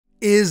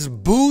Is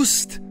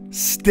Boost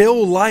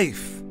still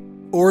life?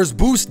 Or is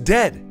Boost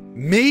dead?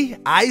 Me,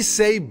 I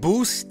say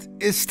Boost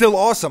is still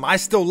awesome. I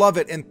still love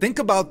it. And think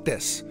about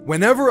this.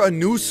 Whenever a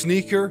new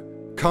sneaker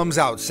comes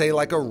out, say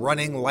like a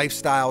running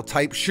lifestyle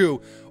type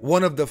shoe,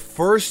 one of the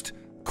first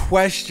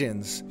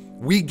questions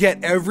we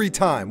get every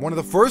time, one of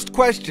the first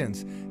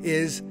questions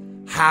is,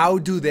 how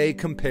do they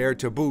compare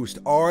to Boost?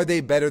 Are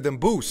they better than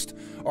Boost?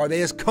 Are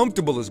they as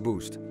comfortable as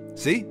Boost?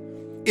 See,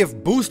 if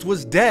Boost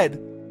was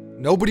dead,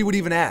 nobody would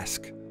even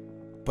ask,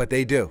 but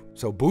they do.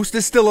 So Boost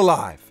is still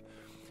alive.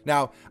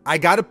 Now, I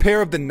got a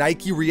pair of the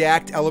Nike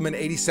React Element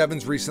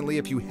 87s recently.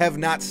 If you have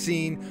not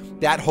seen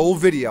that whole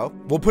video,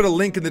 we'll put a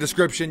link in the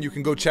description. You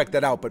can go check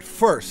that out. But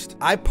first,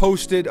 I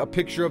posted a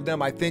picture of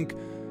them, I think,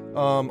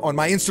 on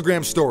my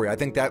Instagram story. I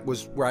think that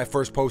was where I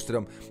first posted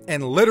them.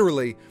 And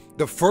literally,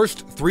 the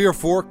first 3 or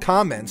 4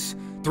 comments,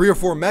 3 or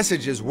 4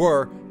 messages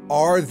were,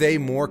 are they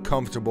more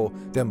comfortable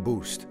than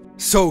Boost?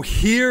 So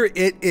here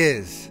it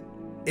is.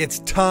 It's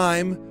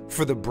time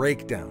for the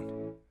breakdown.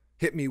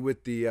 Hit me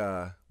with the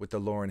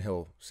Lauryn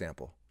Hill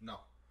sample. No.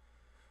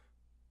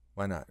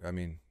 Why not? I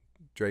mean,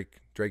 Drake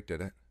did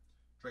it.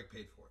 Drake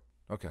paid for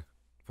it. Okay,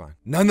 fine.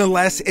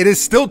 Nonetheless, it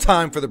is still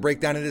time for the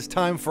breakdown. It is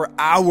time for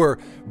our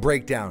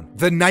breakdown.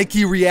 The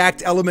Nike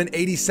React Element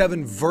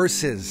 87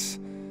 versus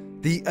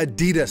the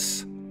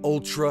Adidas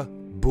Ultra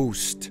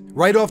Boost.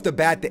 Right off the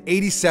bat, the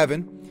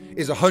 87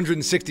 is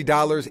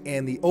 $160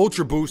 and the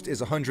Ultra Boost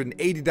is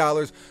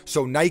 $180.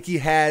 So Nike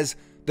has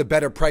the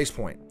better price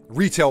point,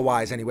 retail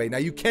wise anyway. Now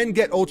you can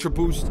get Ultra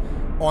Boost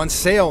on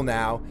sale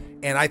now,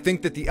 and I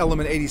think that the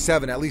Element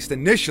 87, at least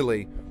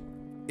initially,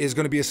 is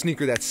going to be a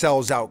sneaker that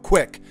sells out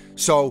quick.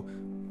 So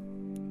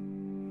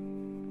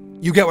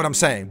you get what I'm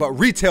saying. But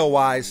retail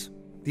wise,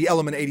 the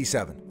Element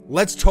 87.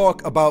 Let's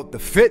talk about the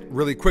fit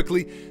really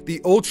quickly. The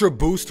Ultra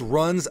Boost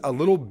runs a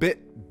little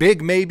bit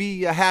big,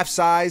 maybe a half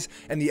size,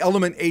 and the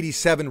Element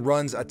 87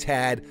 runs a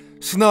tad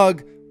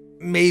snug,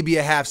 maybe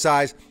a half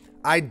size.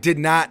 I did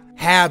not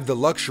have the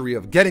luxury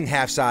of getting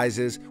half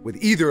sizes with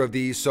either of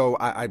these, so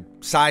I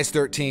size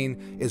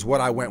 13 is what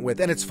I went with,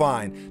 and it's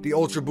fine. The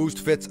Ultra Boost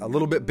fits a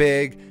little bit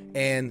big,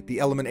 and the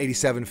Element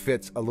 87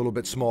 fits a little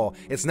bit small.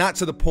 It's not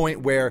to the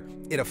point where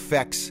it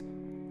affects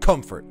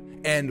comfort,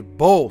 and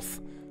both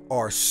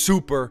are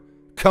super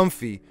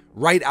comfy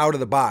right out of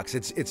the box.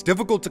 It's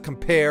difficult to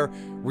compare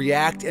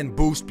React and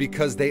Boost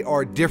because they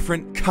are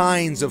different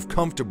kinds of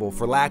comfortable,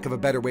 for lack of a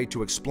better way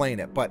to explain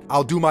it, but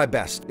I'll do my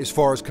best as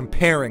far as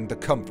comparing the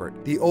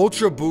comfort. The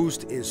Ultra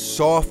Boost is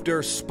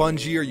softer,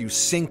 spongier, you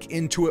sink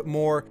into it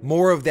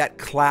more of that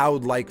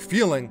cloud-like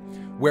feeling,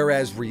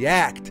 whereas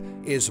React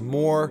is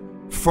more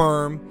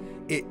firm.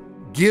 It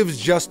gives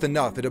just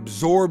enough, it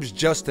absorbs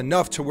just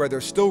enough to where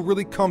they're still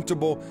really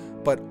comfortable,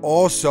 but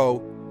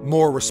also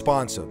more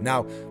responsive.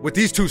 Now, with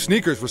these two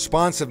sneakers,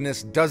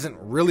 responsiveness doesn't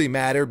really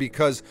matter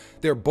because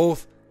they're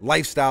both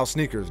lifestyle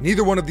sneakers.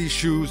 Neither one of these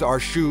shoes are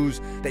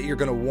shoes that you're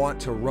going to want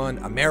to run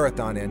a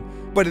marathon in,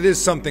 but it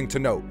is something to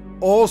note.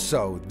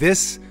 Also,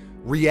 this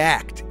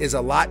React is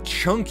a lot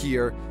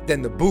chunkier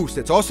than the Boost.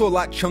 It's also a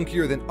lot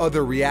chunkier than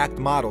other React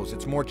models.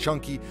 It's more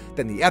chunky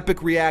than the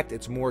Epic React.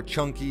 It's more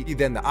chunky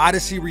than the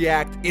Odyssey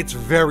React. It's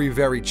very,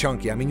 very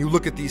chunky. I mean, you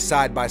look at these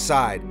side by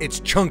side, it's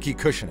chunky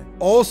cushioning.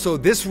 Also,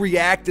 this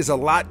React is a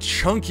lot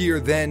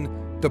chunkier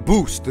than the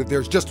Boost.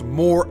 There's just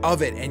more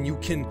of it, and you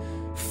can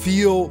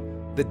feel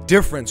the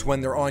difference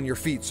when they're on your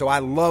feet. So I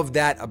love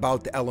that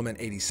about the Element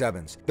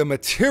 87s. The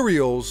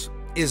materials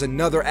is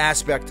another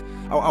aspect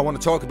I want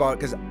to talk about,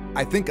 because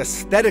I think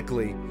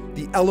aesthetically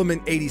the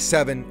Element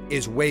 87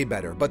 is way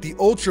better, but the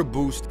Ultra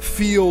Boost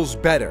feels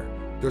better.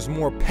 There's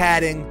more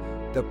padding.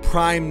 The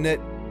prime knit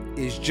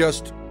is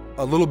just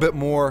a little bit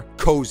more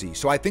cozy.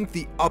 So I think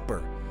the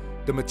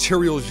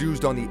materials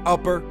used on the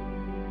upper,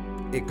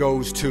 it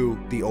goes to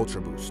the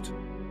Ultra Boost.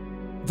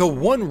 The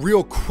one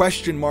real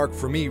question mark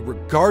for me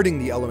regarding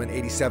the Element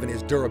 87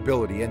 is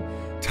durability,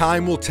 and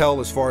time will tell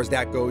as far as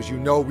that goes. You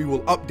know, we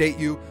will update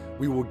you.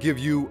 We will give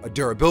you a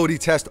durability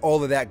test,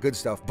 all of that good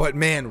stuff. But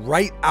man,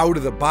 right out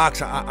of the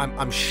box,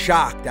 I'm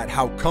shocked at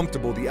how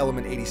comfortable the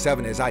Element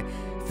 87 is. I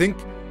think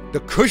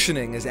the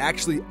cushioning is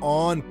actually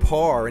on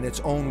par in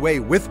its own way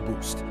with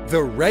Boost.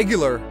 The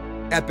regular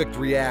Epic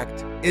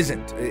React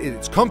isn't.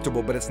 It's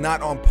comfortable, but it's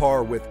not on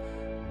par with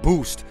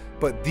Boost.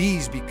 But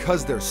these,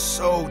 because they're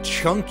so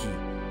chunky,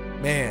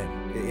 man,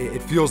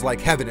 it feels like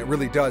heaven. It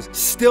really does.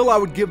 Still, I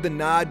would give the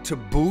nod to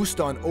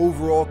Boost on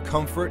overall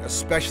comfort,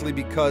 especially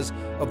because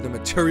of the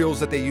materials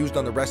that they used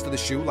on the rest of the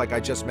shoe, like I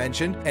just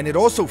mentioned. And it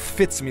also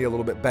fits me a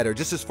little bit better,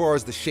 just as far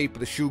as the shape of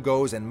the shoe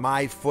goes and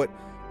my foot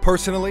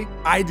personally.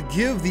 I'd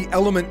give the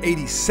Element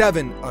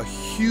 87 a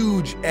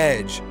huge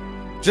edge,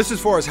 just as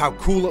far as how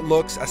cool it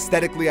looks.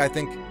 Aesthetically, I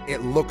think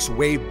it looks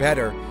way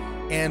better.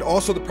 And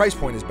also the price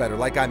point is better,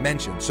 like I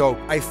mentioned. So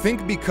I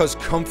think because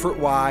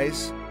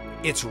comfort-wise,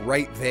 it's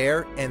right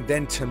there, and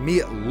then to me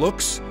it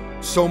looks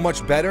so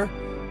much better.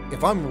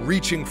 If I'm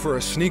reaching for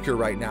a sneaker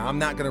right now, I'm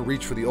not going to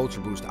reach for the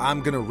Ultra Boost.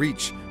 I'm going to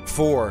reach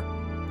for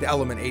the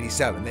Element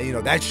 87. You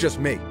know, that's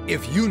just me.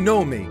 If you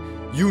know me,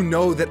 you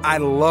know that I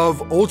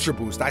love Ultra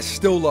Boost. I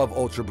still love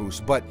Ultra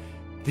Boost, but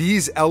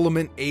these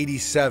Element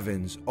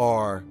 87s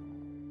are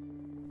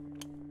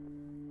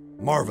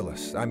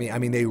marvelous. I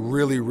mean, they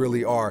really,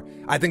 really are.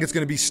 I think it's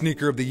going to be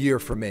sneaker of the year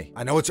for me.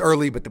 I know it's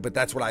early, but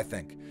that's what I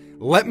think.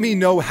 Let me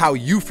know how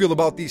you feel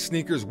about these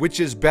sneakers, which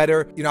is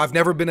better. You know, I've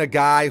never been a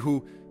guy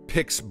who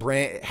picks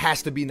brand, it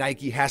has to be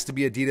Nike, has to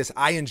be Adidas.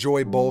 I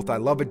enjoy both. I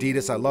love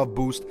Adidas, I love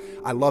Boost.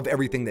 I love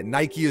everything that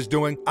Nike is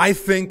doing. I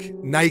think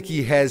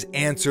Nike has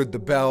answered the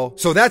bell.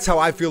 So that's how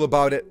I feel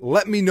about it.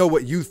 Let me know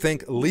what you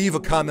think. Leave a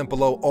comment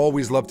below.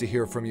 Always love to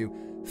hear from you.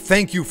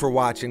 Thank you for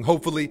watching.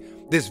 Hopefully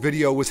this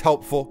video was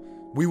helpful.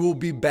 We will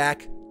be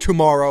back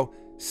tomorrow,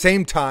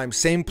 same time,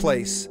 same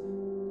place.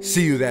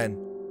 See you then.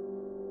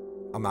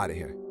 I'm out of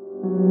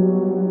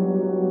here.